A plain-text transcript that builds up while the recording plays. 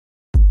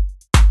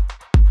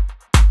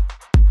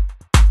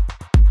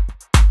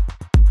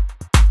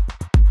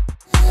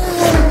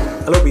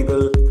Hello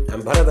people,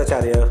 I'm Bharat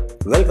Acharya.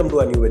 Welcome to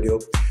a new video.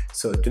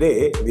 So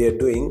today we are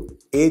doing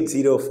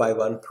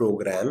𝗕𝗵𝗵𝗿𝘁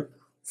program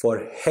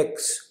for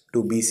hex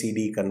to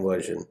BCD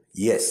conversion.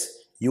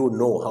 Yes, you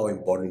know how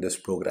important this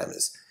program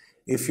is.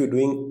 If you're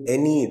doing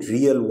any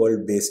real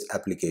world based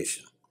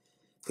application,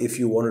 if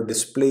you want to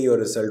display your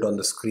result on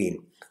the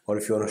screen, or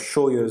if you want to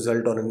show your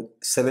result on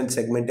a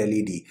 7-segment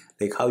LED,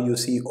 like how you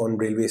see on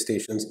railway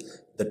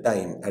stations the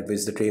time at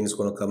which the train is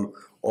going to come,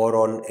 or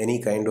on any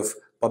kind of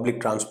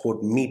public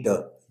transport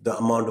meter, the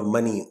amount of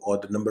money or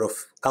the number of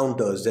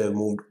counters they have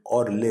moved,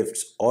 or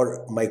lifts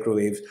or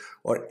microwaves,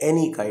 or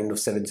any kind of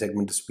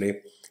 7-segment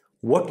display,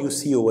 what you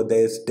see over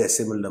there is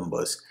decimal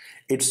numbers.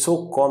 It's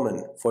so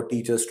common for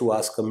teachers to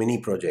ask a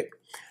mini project,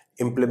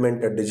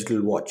 implement a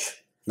digital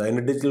watch. Now in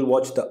a digital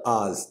watch, the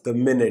hours, the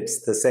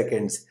minutes, the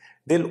seconds,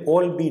 they'll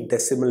all be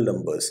decimal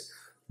numbers.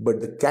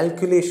 But the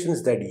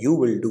calculations that you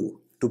will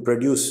do to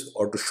produce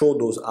or to show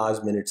those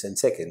hours, minutes and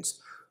seconds,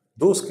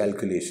 those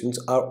calculations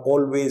are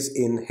always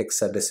in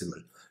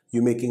hexadecimal.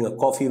 You're making a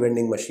coffee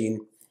vending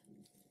machine.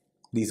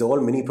 These are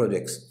all mini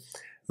projects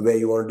where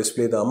you want to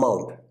display the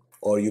amount,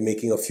 or you're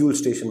making a fuel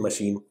station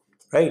machine,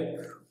 right?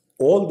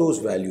 All those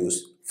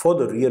values for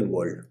the real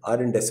world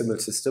are in decimal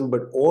system,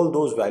 but all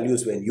those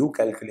values when you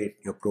calculate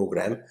your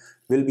program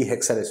will be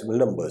hexadecimal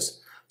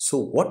numbers. So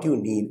what you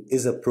need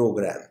is a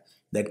program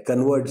that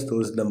converts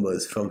those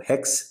numbers from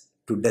hex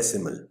to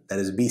decimal, that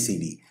is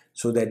BCD,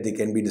 so that they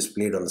can be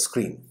displayed on the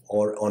screen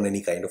or on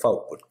any kind of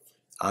output.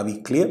 Are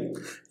we clear?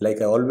 Like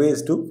I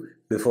always do,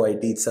 before I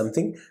teach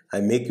something,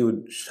 I make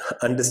you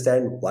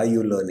understand why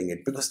you're learning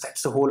it, because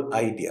that's the whole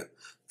idea.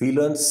 We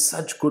learn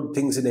such good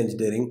things in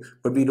engineering,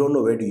 but we don't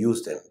know where to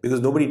use them,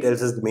 because nobody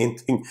tells us the main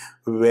thing,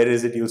 where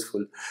is it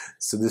useful.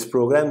 So this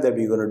program that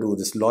we're going to do,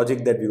 this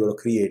logic that we're going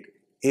to create,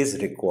 is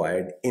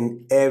required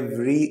in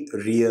every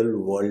real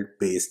world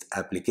based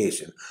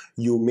application.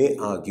 You may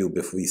argue,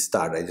 before we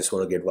start, I just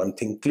want to get one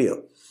thing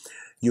clear.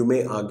 You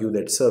may argue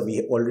that, sir, we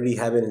already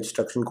have an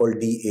instruction called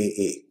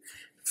DAA.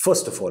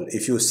 First of all,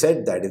 if you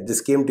said that, if this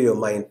came to your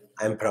mind,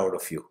 I'm proud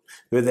of you.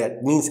 Well,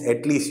 that means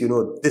at least you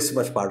know this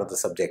much part of the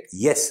subject.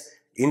 Yes,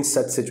 in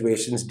such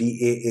situations,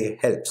 DAA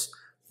helps,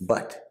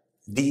 but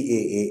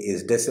DAA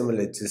is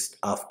decimal adjust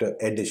after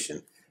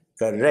addition.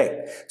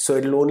 Correct. So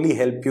it will only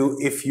help you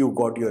if you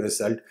got your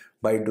result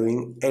by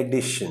doing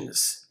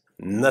additions,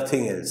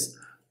 nothing else.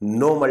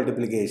 No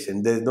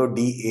multiplication. There is no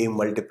DA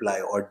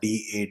multiply or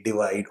DA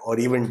divide or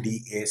even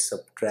DA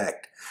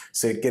subtract.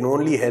 So it can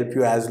only help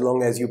you as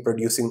long as you're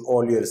producing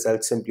all your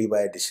results simply by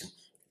addition.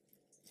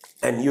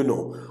 And you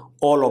know,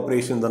 all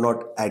operations are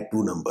not add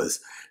two numbers.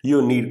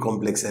 You need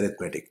complex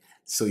arithmetic.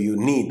 So you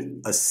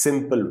need a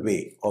simple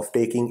way of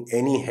taking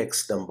any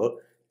hex number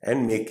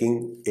and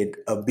making it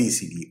a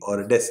BCD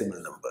or a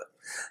decimal number.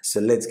 So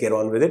let's get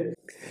on with it.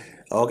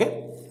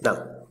 Okay.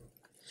 Now,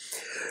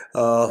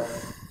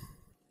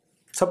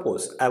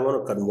 suppose I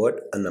want to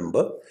convert a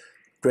number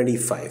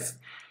 25.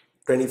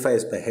 25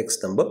 is my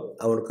hex number.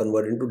 I want to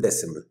convert into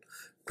decimal.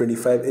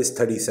 25 is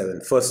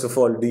 37. First of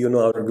all, do you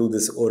know how to do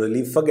this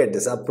orally? Forget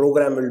this. Our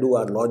program will do,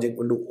 our logic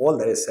will do, all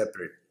that is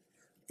separate.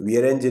 We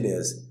are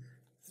engineers.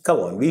 Come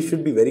on, we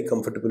should be very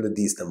comfortable with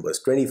these numbers.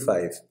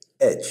 25,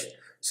 H.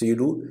 So you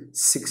do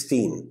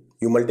 16.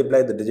 You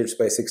multiply the digits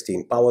by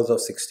 16, powers of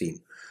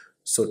 16.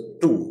 So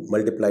 2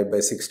 multiplied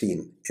by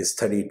 16 is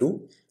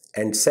 32,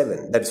 and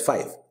 7, that's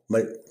 5.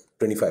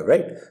 25,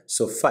 right?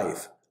 So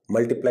 5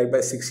 multiplied by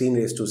 16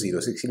 raised to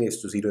 0. 16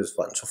 raised to 0 is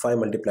 1. So 5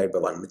 multiplied by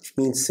 1, which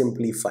means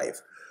simply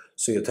 5.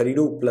 So your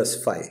 32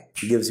 plus 5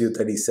 gives you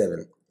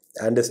 37.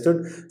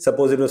 Understood?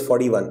 Suppose it was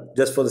 41,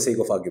 just for the sake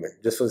of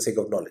argument, just for the sake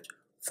of knowledge.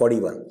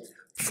 41.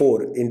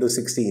 4 into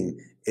 16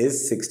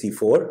 is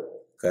 64.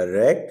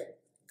 Correct?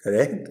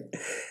 Correct?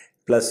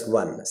 Plus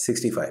 1,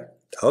 65.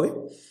 Okay?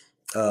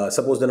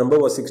 Suppose the number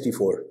was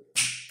 64.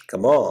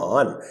 Come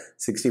on,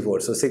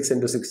 64. So 6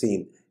 into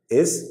 16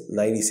 is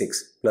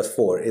 96, plus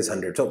 4 is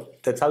 100. So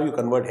that's how you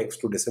convert hex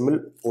to decimal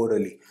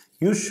orally.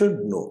 You should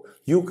know.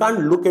 You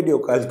can't look at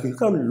your calculator. You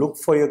can't look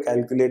for your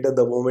calculator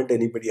the moment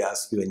anybody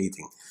asks you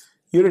anything.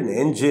 You're an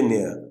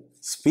engineer.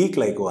 Speak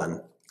like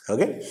one.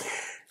 Okay?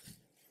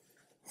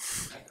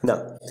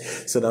 Now,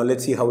 so now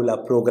let's see how will our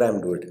program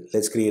do it.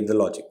 Let's create the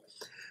logic.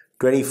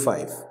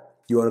 25.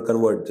 You want to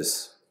convert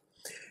this.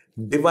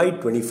 Divide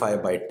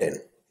 25 by 10.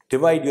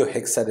 Divide your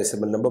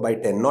hexadecimal number by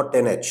 10, not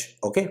 10H.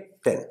 Okay?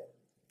 10.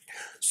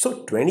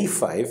 So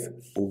 25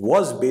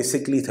 was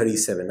basically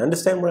 37.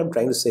 Understand what I'm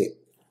trying to say?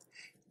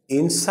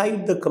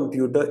 Inside the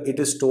computer, it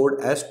is stored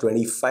as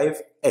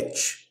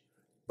 25H.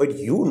 But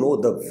you know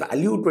the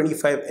value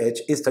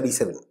 25H is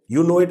 37.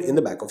 You know it in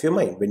the back of your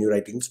mind when you're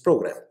writing this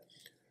program.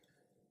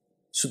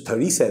 So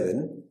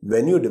 37,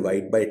 when you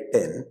divide by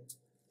 10,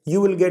 you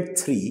will get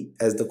 3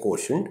 as the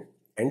quotient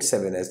and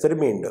 7 as the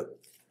remainder.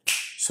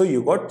 So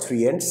you got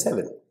 3 and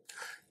 7.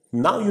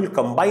 Now you'll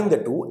combine the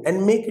two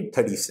and make it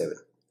 37.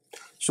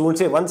 So we'll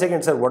say, 1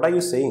 second, sir, what are you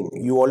saying?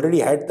 You already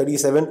had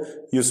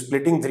 37, you're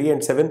splitting 3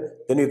 and 7,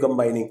 then you're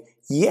combining.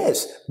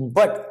 Yes,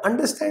 but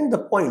understand the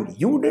point.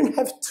 You didn't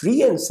have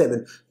 3 and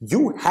 7.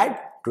 You had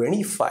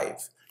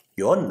 25.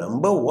 Your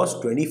number was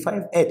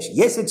 25H.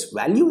 Yes, its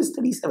value is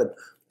 37,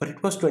 but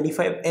it was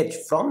 25H.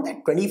 From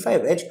that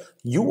 25H,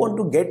 you want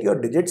to get your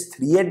digits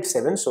 3 and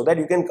 7 so that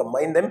you can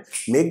combine them,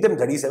 make them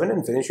 37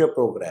 and finish your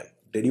program.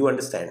 Did you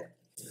understand?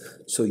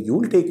 So you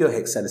will take your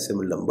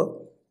hexadecimal number,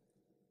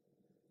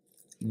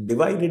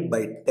 divide it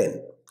by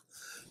 10.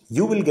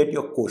 You will get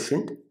your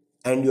quotient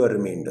and your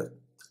remainder.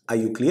 Are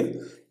you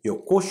clear? Your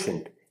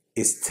quotient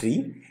is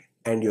 3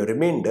 and your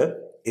remainder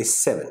is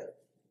 7.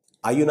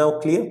 Are you now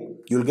clear?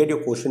 You'll get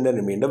your quotient and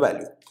remainder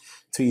value.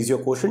 3 is your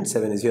quotient,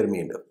 7 is your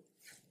remainder.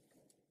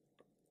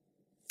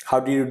 How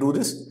do you do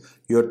this?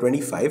 Your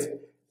 25,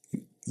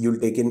 you'll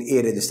take in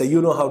A register.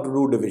 You know how to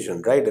do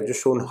division, right? I've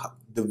just shown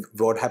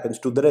what happens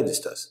to the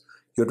registers.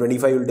 Your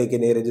 25, you'll take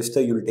in A register,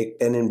 you'll take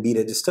 10 in B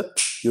register,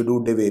 you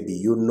do div AB.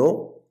 You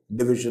know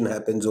division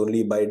happens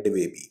only by div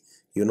AB.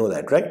 You know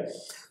that, right?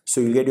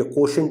 So you'll get your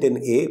quotient in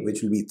A,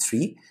 which will be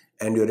 3,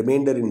 and your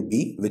remainder in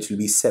B, which will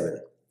be 7.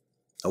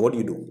 Now what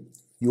do?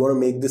 You want to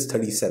make this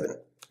 37.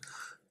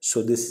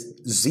 So this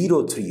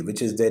 03,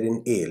 which is there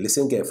in A,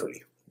 listen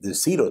carefully.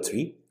 This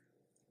 03,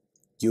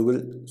 you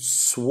will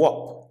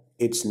swap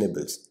its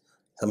nibbles.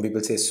 Some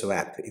people say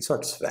swap. It's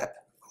not swap.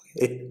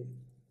 Okay.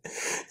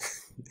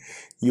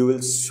 You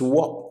will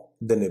swap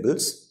the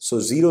nibbles. So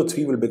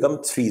 03 will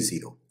become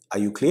 30. Are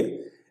you clear?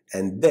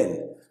 And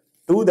then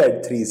to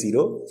that 30,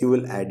 you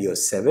will add your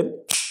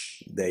 7.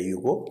 There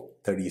you go.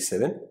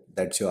 37.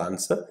 That's your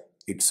answer.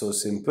 It's so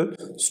simple.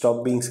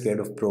 Stop being scared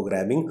of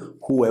programming.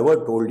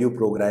 Whoever told you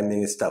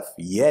programming is tough?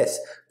 Yes,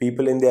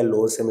 people in their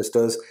lower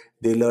semesters,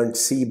 they learned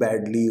C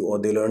badly, or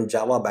they learned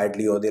Java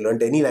badly, or they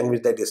learned any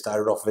language that they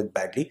started off with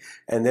badly,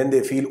 and then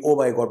they feel, oh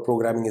my god,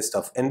 programming is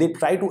tough, and they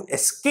try to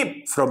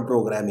escape from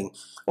programming.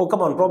 Oh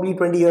come on, probably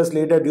 20 years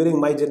later, during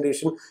my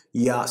generation,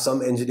 yeah,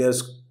 some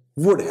engineers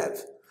would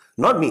have.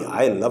 Not me.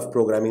 I love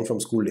programming from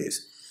school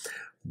days.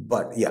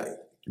 But yeah,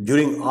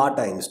 during our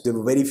times, there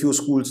were very few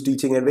schools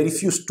teaching and very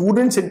few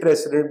students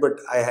interested in it, but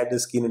I had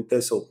this keen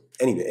interest. So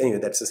anyway,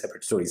 that's a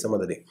separate story, some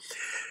other day.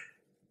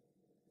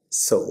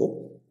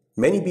 So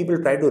many people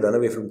try to run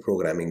away from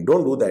programming.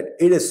 Don't do that.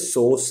 It is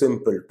so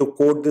simple. To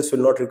code this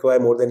will not require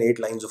more than 8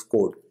 lines of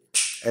code.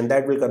 And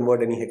that will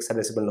convert any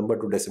hexadecimal number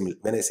to decimal.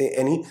 When I say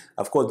any,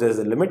 of course, there is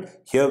a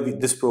limit. Here,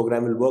 this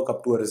program will work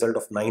up to a result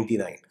of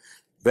 99.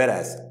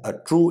 Whereas a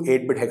true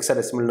 8-bit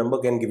hexadecimal number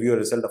can give you a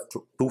result of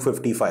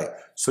 255.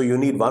 So you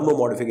need one more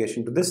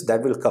modification to this.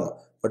 That will come.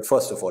 But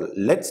first of all,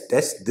 let's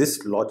test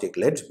this logic.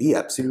 Let's be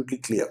absolutely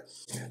clear.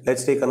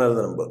 Let's take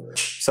another number.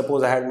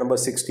 Suppose I had number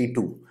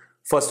 62.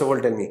 First of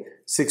all, tell me,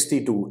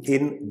 62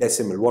 in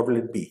decimal, what will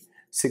it be?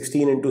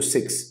 16 into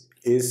 6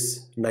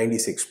 is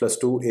 96 plus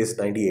 2 is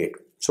 98.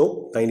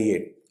 So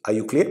 98. Are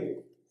you clear?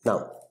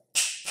 Now,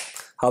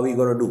 how are we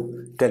going to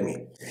do? Tell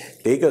me.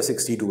 Take your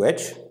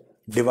 62H.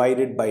 Divide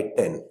it by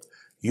 10.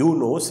 You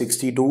know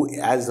 62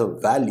 as a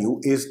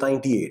value is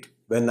 98.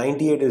 When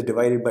 98 is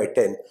divided by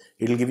 10,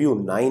 it will give you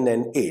 9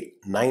 and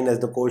 8. 9 as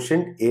the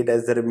quotient, 8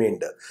 as the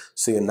remainder.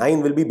 So your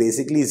 9 will be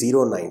basically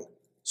 09.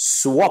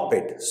 Swap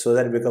it so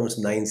that it becomes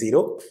 90.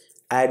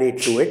 Add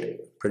 8 to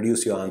it.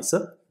 Produce your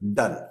answer.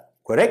 Done.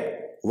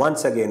 Correct?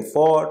 Once again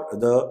for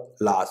the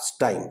last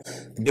time.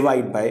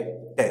 Divide by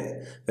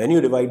 10. When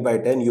you divide by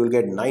 10, you will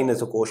get 9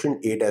 as a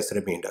quotient, 8 as the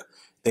remainder.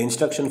 The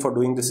instruction for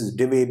doing this is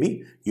div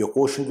AB. Your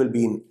quotient will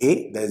be in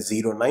A, that's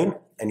 09,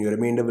 and your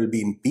remainder will be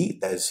in B,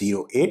 that's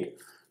 08.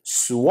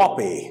 Swap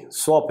A,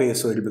 so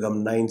it will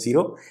become 90.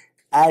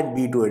 Add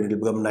B to it, it will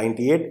become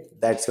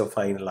 98. That's your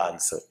final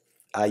answer.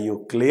 Are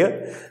you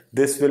clear?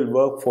 This will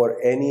work for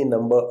any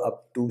number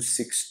up to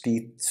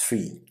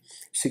 63.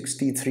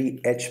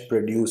 63H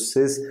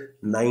produces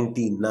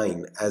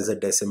 99 as a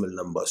decimal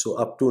number. So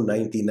up to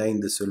 99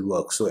 this will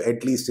work. So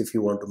at least if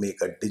you want to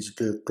make a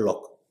digital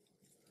clock,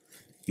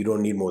 you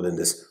don't need more than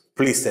this.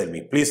 Please tell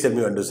me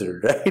you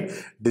understood it, right?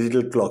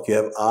 Digital clock, you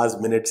have hours,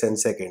 minutes and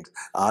seconds.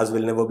 Hours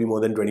will never be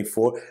more than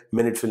 24,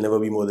 minutes will never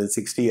be more than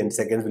 60, and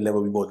seconds will never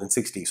be more than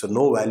 60. So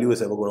no value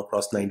is ever going to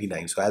cross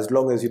 99. So as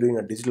long as you're doing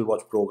a digital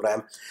watch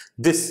program,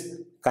 this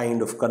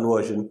kind of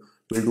conversion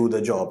will do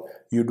the job.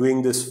 You're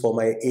doing this for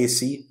my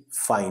AC,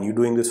 fine. You're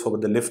doing this for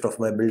the lift of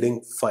my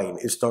building, fine.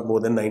 It's not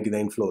more than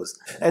 99 floors,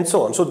 and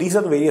so on. So these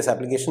are the various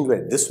applications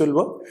where this will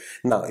work.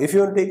 Now, if you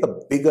want to take a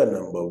bigger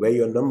number, where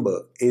your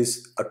number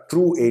is a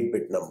true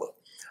 8-bit number,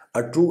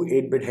 a true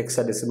 8-bit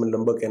hexadecimal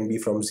number can be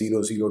from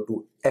 00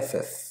 to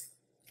FF.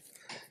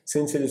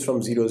 Since it is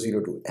from 00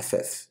 to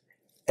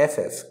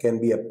FF can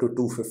be up to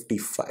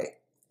 255.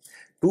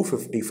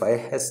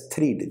 255 has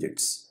 3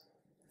 digits,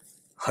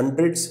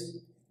 hundreds,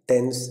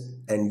 tens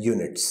and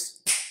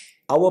units.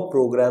 Our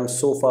program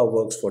so far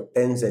works for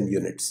tens and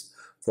units.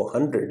 For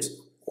hundreds,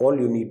 all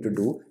you need to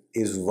do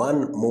is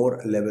one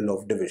more level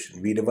of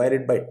division. We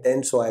divided by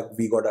 10, so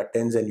we got our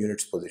tens and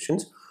units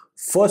positions.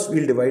 First,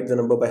 we'll divide the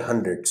number by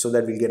 100 so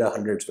that we'll get a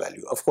hundreds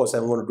value. Of course,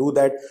 I'm going to do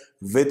that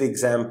with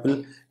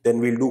example. Then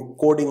we'll do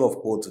coding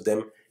of both of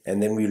them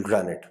and then we'll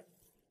run it.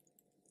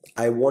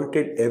 I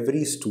wanted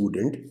every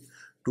student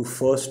to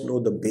first know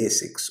the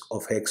basics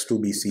of hex to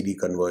BCD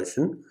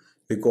conversion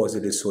because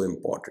it is so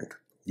important.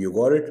 You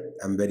got it?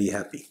 I'm very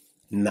happy.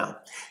 Now,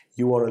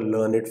 you want to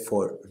learn it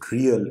for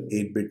real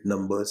 8-bit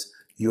numbers.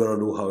 You want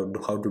to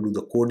do how to do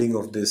the coding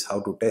of this,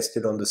 how to test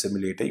it on the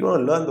simulator. You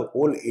want to learn the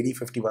whole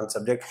𝗕𝗵𝗵𝗿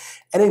subject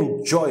and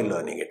enjoy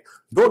learning it.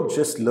 Don't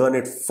just learn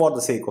it for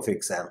the sake of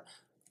exam.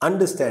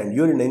 Understand,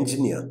 you're an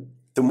engineer.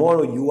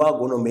 Tomorrow you are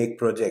going to make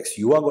projects.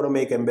 You are going to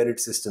make embedded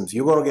systems.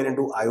 You're going to get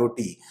into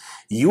IoT.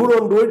 You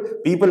don't do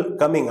it, people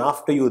coming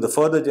after you, the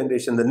further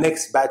generation, the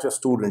next batch of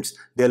students,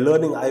 they're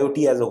learning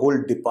IoT as a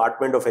whole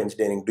department of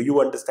engineering. Do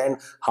you understand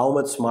how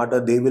much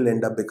smarter they will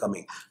end up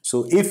becoming?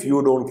 So if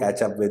you don't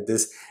catch up with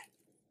this,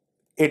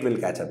 it will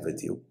catch up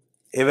with you.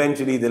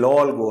 Eventually, they'll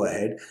all go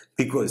ahead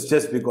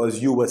just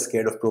because you were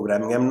scared of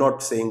programming. I'm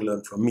not saying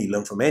learn from me,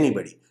 learn from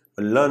anybody.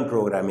 But learn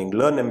programming,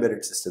 learn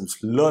embedded systems,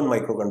 learn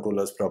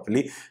microcontrollers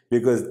properly,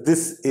 because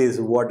this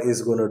is what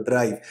is going to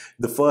drive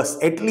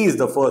at least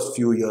the first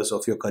few years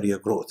of your career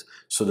growth.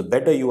 So the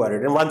better you are at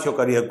it, and once your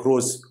career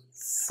grows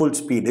full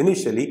speed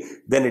initially,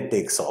 then it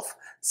takes off.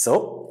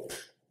 So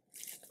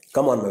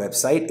come on my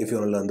website if you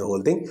want to learn the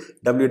whole thing,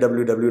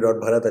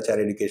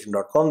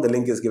 www.bharatacharyaeducation.com. The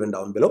link is given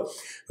down below.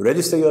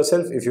 Register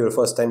yourself if you're a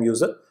first-time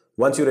user.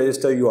 Once you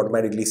register, you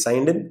automatically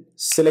signed in.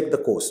 Select the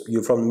course.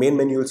 From the main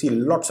menu, you'll see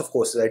lots of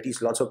courses. I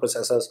teach lots of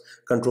processors,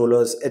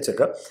 controllers,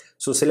 etc.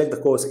 So select the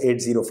course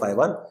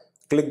𝗕𝗵𝗵𝗿𝗁.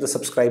 Click the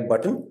subscribe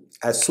button.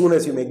 As soon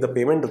as you make the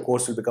payment, the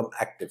course will become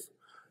active.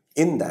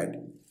 In that,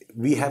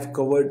 we have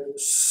covered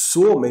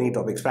so many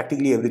topics,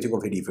 practically everything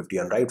of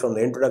𝗕𝗵𝗵, right? From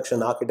the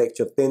introduction,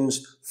 architecture,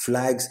 pins,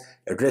 flags,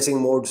 addressing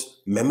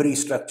modes, memory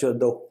structure,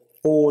 the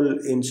whole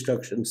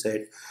instruction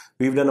set.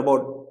 We've done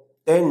about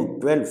 10,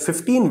 12,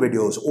 15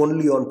 videos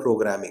only on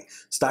programming,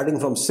 starting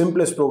from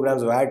simplest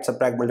programs of add,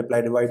 subtract,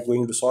 multiply, divide,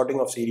 going to sorting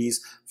of series,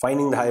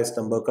 finding the highest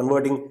number,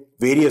 converting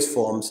various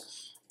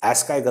forms,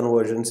 ASCII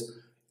conversions,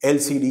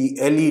 LCD,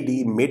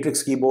 LED,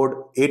 matrix keyboard,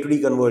 A to D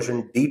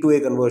conversion, D to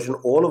A conversion.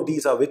 All of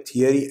these are with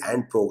theory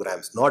and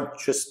programs, not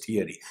just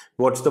theory.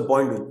 What's the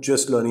point of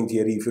just learning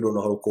theory if you don't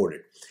know how to code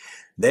it?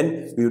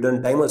 Then we've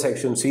done timer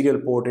section, serial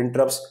port,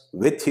 interrupts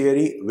with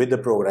theory, with the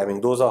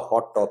programming. Those are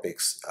hot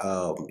topics.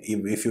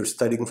 If you're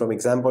studying from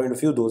exam point of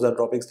view, those are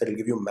topics that will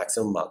give you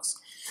maximum marks.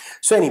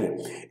 So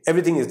anyway,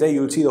 everything is there.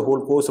 You'll see the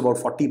whole course, about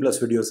 40 plus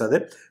videos are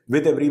there.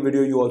 With every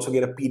video, you also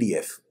get a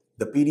PDF.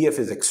 The PDF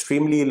is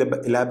extremely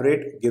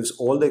elaborate, gives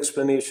all the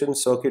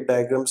explanations, circuit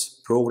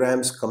diagrams,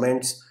 programs,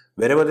 comments.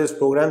 Wherever there's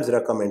programs, there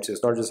are comments.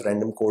 It's not just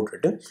random code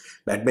written.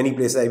 At many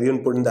places, I've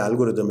even put in the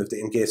algorithm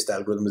in case the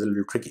algorithm is a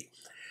little tricky.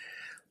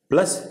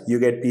 Plus, you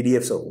get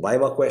PDFs of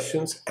Viva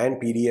questions and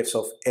PDFs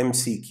of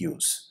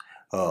MCQs.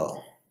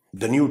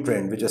 The new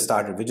trend which has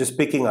started, which is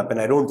picking up,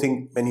 and I don't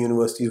think many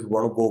universities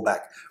want to go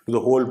back to the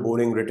whole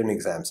boring written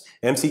exams.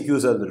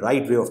 MCQs are the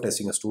right way of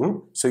testing a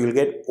student. So you'll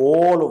get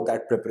all of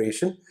that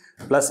preparation,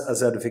 plus a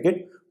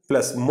certificate,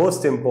 plus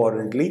most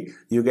importantly,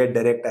 you get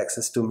direct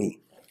access to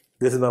me.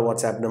 This is my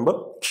WhatsApp number.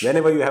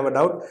 Whenever you have a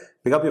doubt,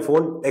 pick up your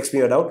phone, text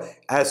me your doubt.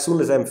 As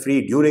soon as I'm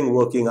free during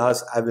working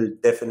hours, I will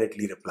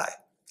definitely reply.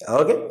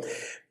 Okay?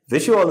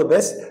 Wish you all the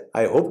best.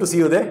 I hope to see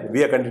you there.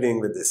 We are continuing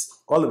with this.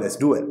 All the best.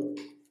 Do well.